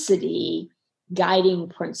simplicity guiding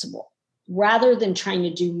principle. Rather than trying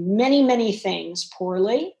to do many, many things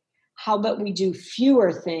poorly, how about we do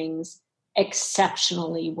fewer things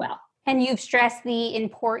exceptionally well? And you've stressed the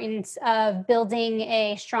importance of building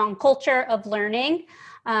a strong culture of learning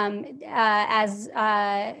as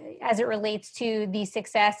it relates to the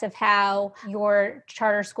success of how your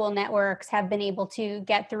charter school networks have been able to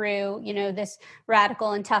get through, this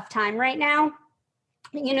radical and tough time right now.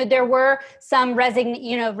 There were some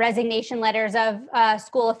resignation letters of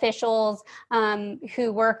school officials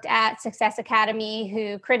who worked at Success Academy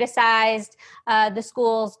who criticized the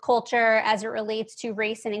school's culture as it relates to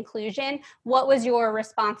race and inclusion. What was your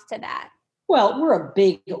response to that? Well, we're a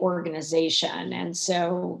big organization. And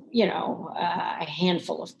so, a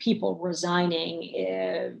handful of people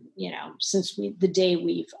resigning, since the day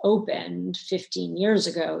we've opened 15 years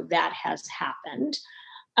ago, that has happened.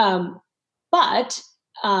 But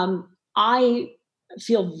I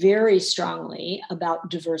feel very strongly about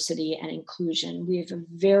diversity and inclusion. We have a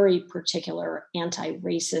very particular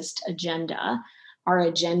anti-racist agenda. Our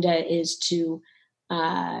agenda is to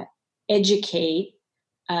educate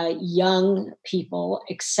young people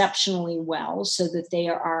exceptionally well so that they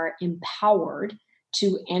are empowered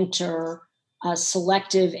to enter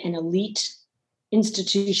selective and elite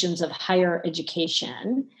institutions of higher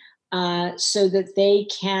education so that they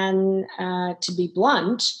can, to be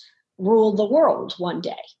blunt, rule the world one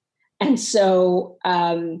day. And so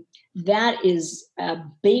that is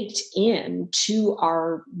baked into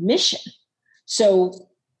our mission. So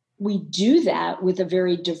we do that with a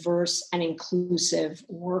very diverse and inclusive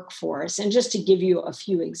workforce. And just to give you a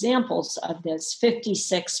few examples of this,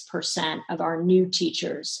 56% of our new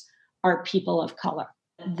teachers are people of color.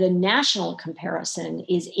 The national comparison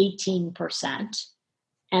is 18%,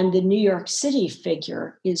 and the New York City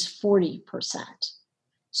figure is 40%.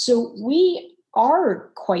 So we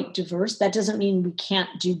are quite diverse. That doesn't mean we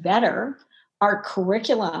can't do better. Our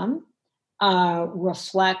curriculum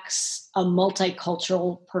reflects a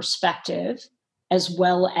multicultural perspective as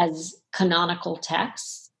well as canonical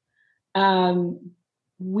texts.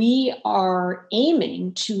 We are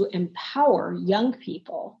aiming to empower young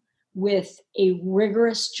people with a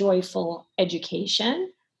rigorous, joyful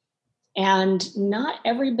education. And not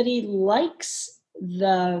everybody likes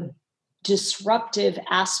the disruptive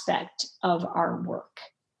aspect of our work.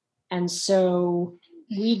 And so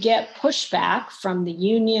we get pushback from the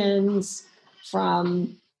unions,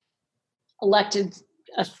 from elected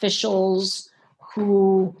officials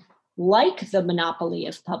who like the monopoly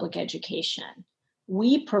of public education.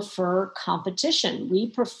 We prefer competition. We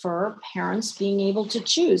prefer parents being able to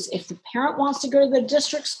choose. If the parent wants to go to the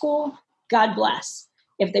district school, God bless.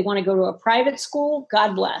 If they want to go to a private school,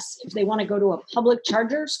 God bless. If they want to go to a public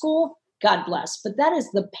charter school, God bless. But that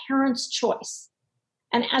is the parent's choice.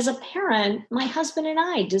 And as a parent, my husband and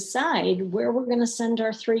I decide where we're going to send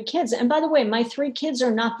our 3 kids. And by the way, my 3 kids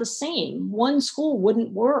are not the same. One school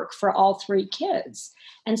wouldn't work for all 3 kids.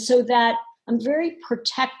 And so that I'm very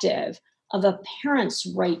protective of a parent's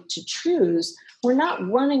right to choose. We're not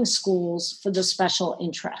running schools for the special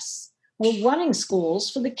interests. We're running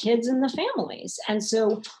schools for the kids and the families. And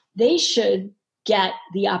so they should get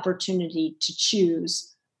the opportunity to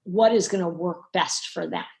choose what is going to work best for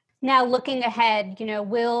them. Now, looking ahead,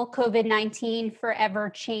 will COVID-19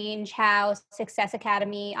 forever change how Success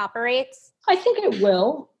Academy operates? I think it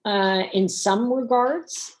will in some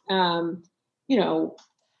regards.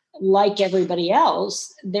 Like everybody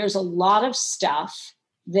else, there's a lot of stuff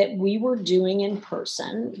that we were doing in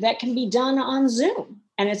person that can be done on Zoom,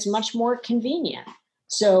 and it's much more convenient.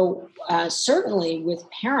 So certainly with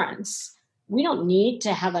parents, we don't need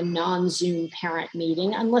to have a non-Zoom parent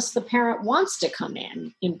meeting unless the parent wants to come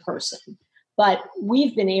in person. But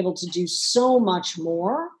we've been able to do so much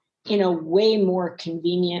more in a way more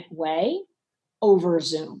convenient way over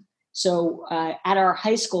Zoom. So at our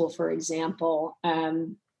high school, for example,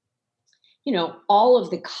 all of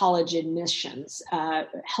the college admissions,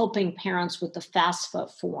 helping parents with the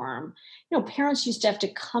FAFSA form, parents used to have to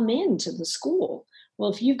come into the school.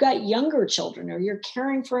 Well, if you've got younger children or you're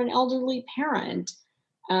caring for an elderly parent,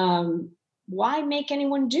 why make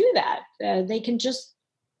anyone do that? They can just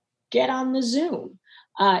get on the Zoom.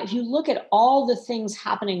 If you look at all the things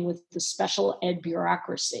happening with the special ed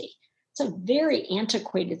bureaucracy, it's a very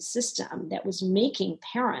antiquated system that was making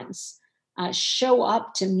parents show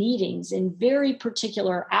up to meetings in very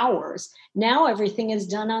particular hours. Now everything is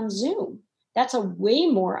done on Zoom. That's a way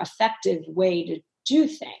more effective way to do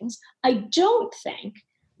things. I don't think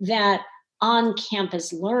that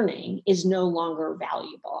on-campus learning is no longer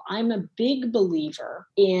valuable. I'm a big believer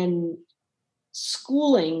in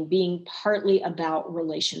schooling being partly about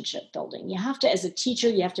relationship building. You have to, as a teacher,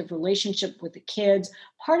 you have to have a relationship with the kids.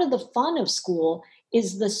 Part of the fun of school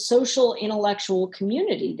is the social intellectual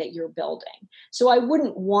community that you're building. So I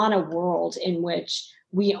wouldn't want a world in which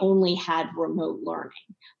we only had remote learning.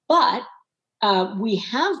 But we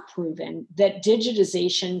have proven that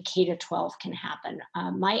digitization K-12 can happen.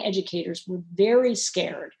 My educators were very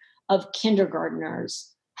scared of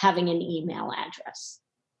kindergartners having an email address.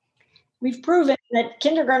 We've proven that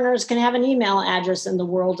kindergartners can have an email address and the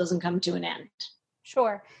world doesn't come to an end.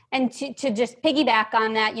 Sure. And to just piggyback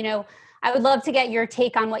on that, I would love to get your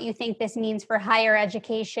take on what you think this means for higher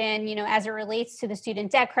education, as it relates to the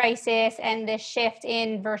student debt crisis and this shift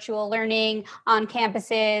in virtual learning on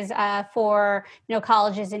campuses for,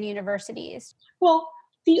 colleges and universities. Well,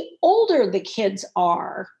 the older the kids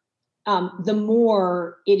are, the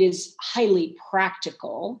more it is highly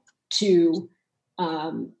practical to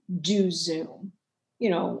do Zoom.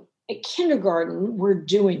 At kindergarten, we're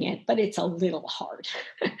doing it, but it's a little hard.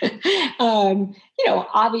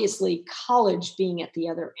 Obviously college being at the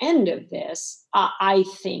other end of this, I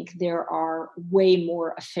think there are way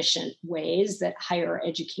more efficient ways that higher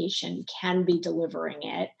education can be delivering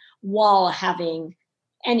it while having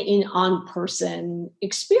an in-person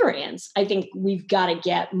experience. I think we've got to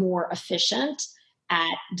get more efficient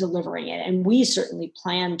at delivering it. And we certainly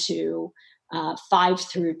plan to 5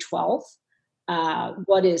 through 12th.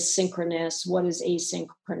 What is synchronous? What is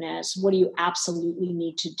asynchronous? What do you absolutely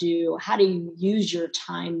need to do? How do you use your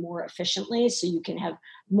time more efficiently so you can have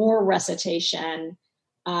more recitation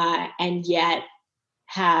and yet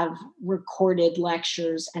have recorded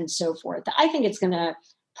lectures and so forth? I think it's going to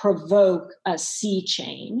provoke a sea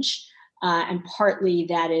change. And partly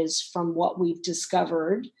that is from what we've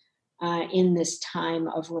discovered in this time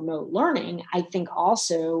of remote learning. I think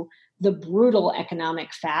also the brutal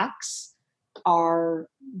economic facts are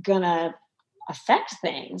going to affect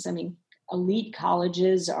things. I mean, elite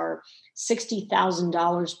colleges are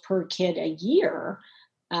 $60,000 per kid a year.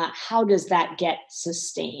 How does that get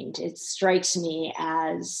sustained? It strikes me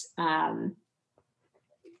as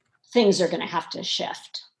things are going to have to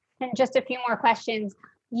shift. And just a few more questions.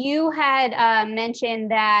 You had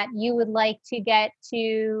mentioned that you would like to get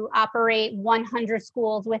to operate 100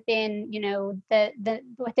 schools within,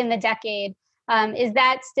 within the decade. Is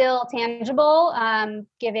that still tangible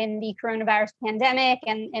given the coronavirus pandemic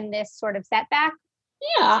and this sort of setback?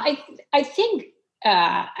 Yeah, I think,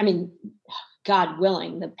 God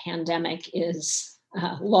willing, the pandemic is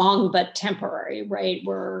long but temporary, right?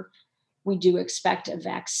 We're We do expect a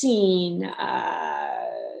vaccine.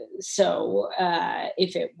 So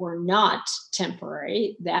if it were not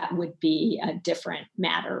temporary, that would be a different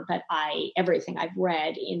matter. But everything I've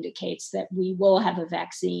read indicates that we will have a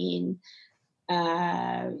vaccine.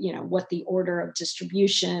 What the order of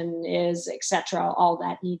distribution is, et cetera, all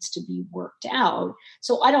that needs to be worked out.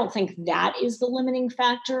 So I don't think that is the limiting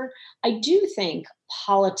factor. I do think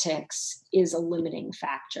politics is a limiting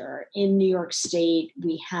factor. In New York State,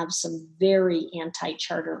 we have some very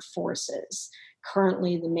anti-charter forces.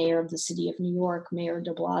 Currently, the mayor of the city of New York, Mayor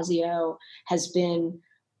de Blasio, has been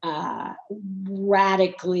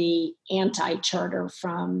radically anti-charter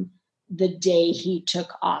from the day he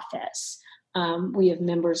took office. We have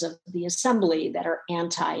members of the assembly that are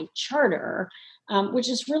anti-charter, which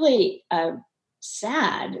is really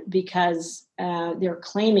sad because they're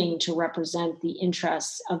claiming to represent the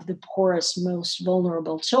interests of the poorest, most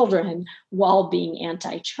vulnerable children while being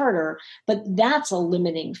anti-charter. But that's a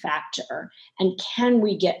limiting factor. And can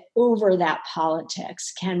we get over that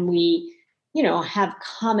politics? Can we, have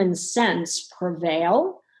common sense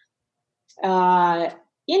prevail?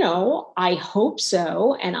 I hope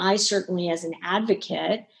so. And I certainly, as an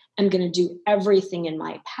advocate, am going to do everything in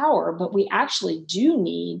my power. But we actually do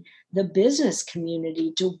need the business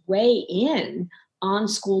community to weigh in on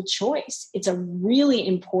school choice. It's a really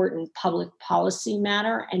important public policy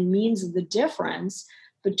matter and means the difference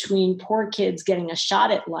between poor kids getting a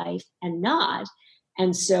shot at life and not.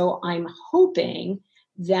 And so I'm hoping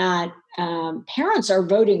that parents are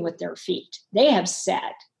voting with their feet. They have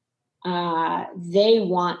said, they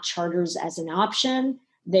want charters as an option.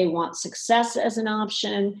 They want success as an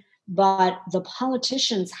option, but the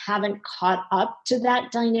politicians haven't caught up to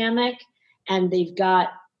that dynamic, and they've got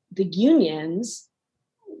the unions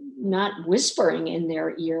not whispering in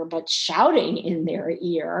their ear, but shouting in their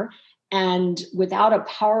ear. And without a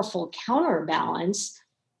powerful counterbalance,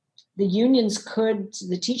 the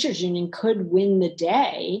teachers union could win the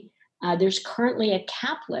day. There's currently a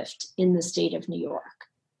cap lift in the state of New York.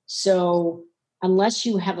 So unless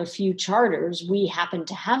you have a few charters, we happen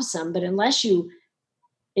to have some, but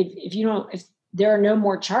if there are no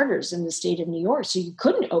more charters in the state of New York, so you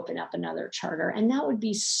couldn't open up another charter. And that would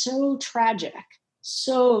be so tragic,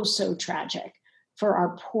 so tragic for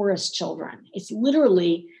our poorest children. It's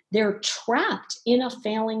literally, they're trapped in a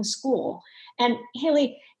failing school. And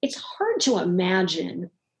Haley, it's hard to imagine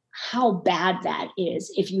how bad that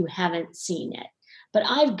is if you haven't seen it. But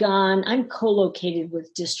I'm co-located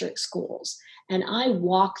with district schools, and I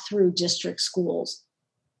walk through district schools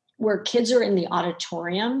where kids are in the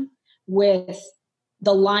auditorium with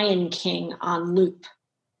The Lion King on loop.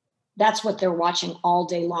 That's what they're watching all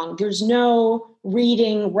day long. There's no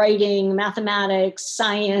reading, writing, mathematics,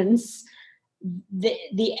 science.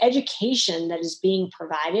 The education that is being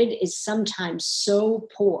provided is sometimes so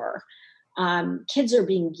poor. Kids are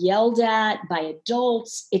being yelled at by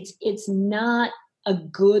adults. It's not a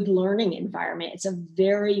good learning environment. It's a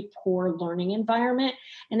very poor learning environment.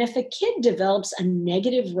 And if a kid develops a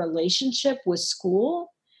negative relationship with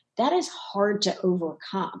school, that is hard to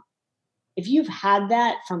overcome. If you've had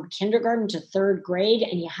that from kindergarten to third grade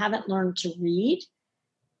and you haven't learned to read,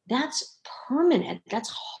 that's permanent.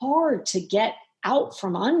 That's hard to get out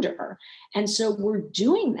from under. And so we're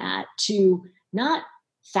doing that to not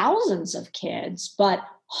thousands of kids, but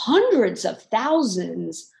hundreds of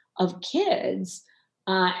thousands of kids.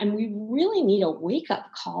 And we really need a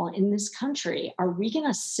wake-up call in this country. Are we going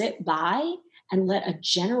to sit by and let a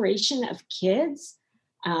generation of kids,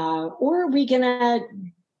 or are we going to,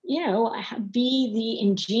 be the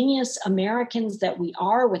ingenious Americans that we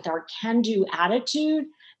are with our can-do attitude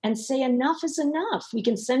and say enough is enough? We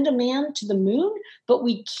can send a man to the moon, but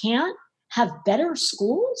we can't have better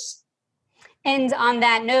schools? And on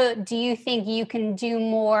that note, do you think you can do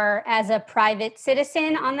more as a private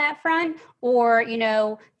citizen on that front? Or,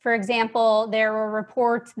 for example, there were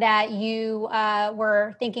reports that you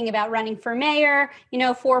were thinking about running for mayor,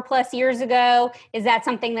 4+ years ago. Is that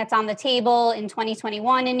something that's on the table in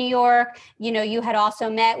 2021 in New York? You had also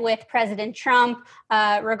met with President Trump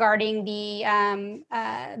regarding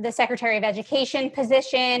the Secretary of Education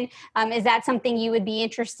position. Is that something you would be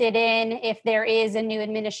interested in if there is a new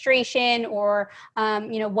administration, or,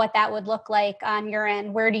 what that would look like on your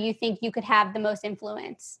end? Where do you think you could have the most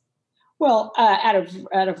influence? Well,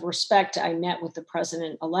 out of respect, I met with the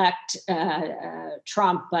president-elect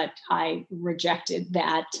Trump, but I rejected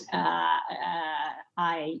that.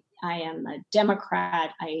 I am a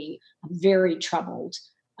Democrat. I am very troubled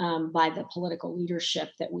by the political leadership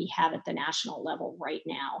that we have at the national level right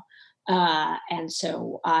now, and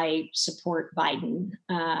so I support Biden.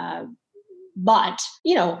 But,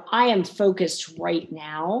 I am focused right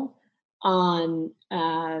now on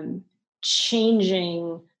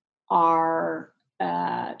changing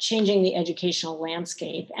the educational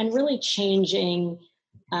landscape and really changing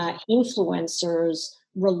influencers'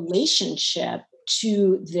 relationship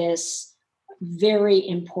to this very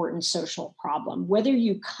important social problem. Whether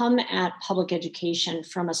you come at public education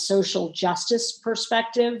from a social justice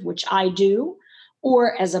perspective, which I do,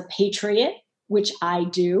 or as a patriot, which I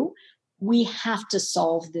do, we have to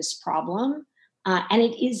solve this problem. And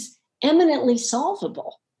it is eminently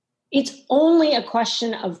solvable. It's only a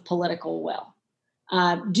question of political will.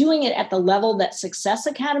 Doing it at the level that Success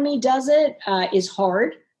Academy does it is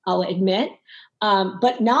hard, I'll admit.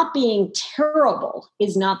 But not being terrible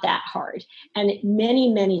is not that hard. And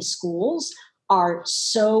many, many schools are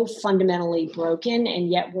so fundamentally broken, and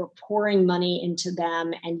yet we're pouring money into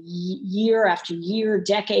them. And year after year,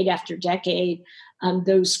 decade after decade,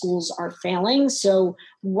 those schools are failing. So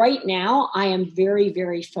right now, I am very,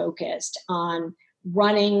 very focused on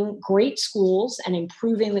running great schools and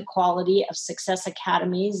improving the quality of Success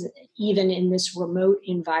Academies, even in this remote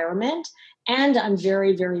environment. And I'm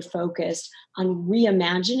very, very focused on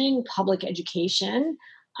reimagining public education.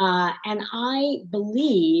 And I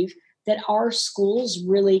believe that our schools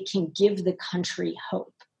really can give the country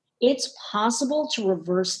hope. It's possible to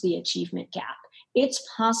reverse the achievement gap. It's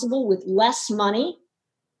possible with less money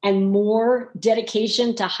and more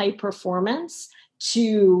dedication to high performance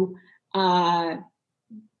to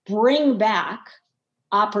bring back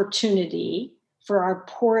opportunity for our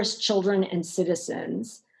poorest children and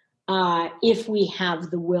citizens if we have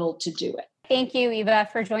the will to do it. Thank you, Eva,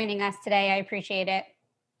 for joining us today. I appreciate it.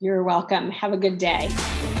 You're welcome. Have a good day.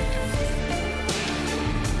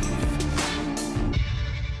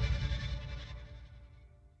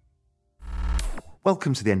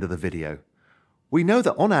 Welcome to the end of the video. We know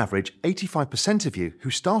that on average, 85% of you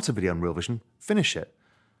who start a video on Real Vision finish it.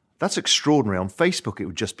 That's extraordinary. On Facebook, it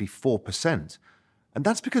would just be 4%. And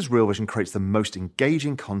that's because Real Vision creates the most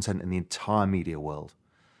engaging content in the entire media world.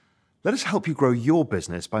 Let us help you grow your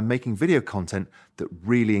business by making video content that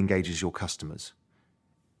really engages your customers.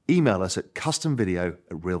 Email us at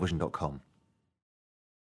customvideo@realvision.com.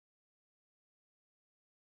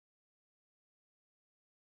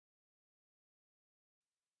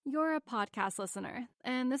 You're a podcast listener,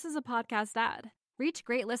 and this is a podcast ad. Reach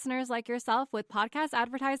great listeners like yourself with podcast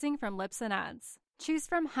advertising from Libsyn Ads. Choose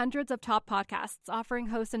from hundreds of top podcasts offering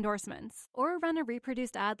host endorsements, or run a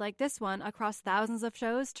reproduced ad like this one across thousands of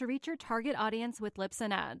shows to reach your target audience with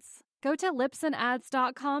Libsyn Ads. Go to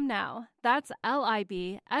libsynads.com now. That's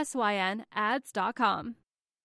LIBSYN ads.com.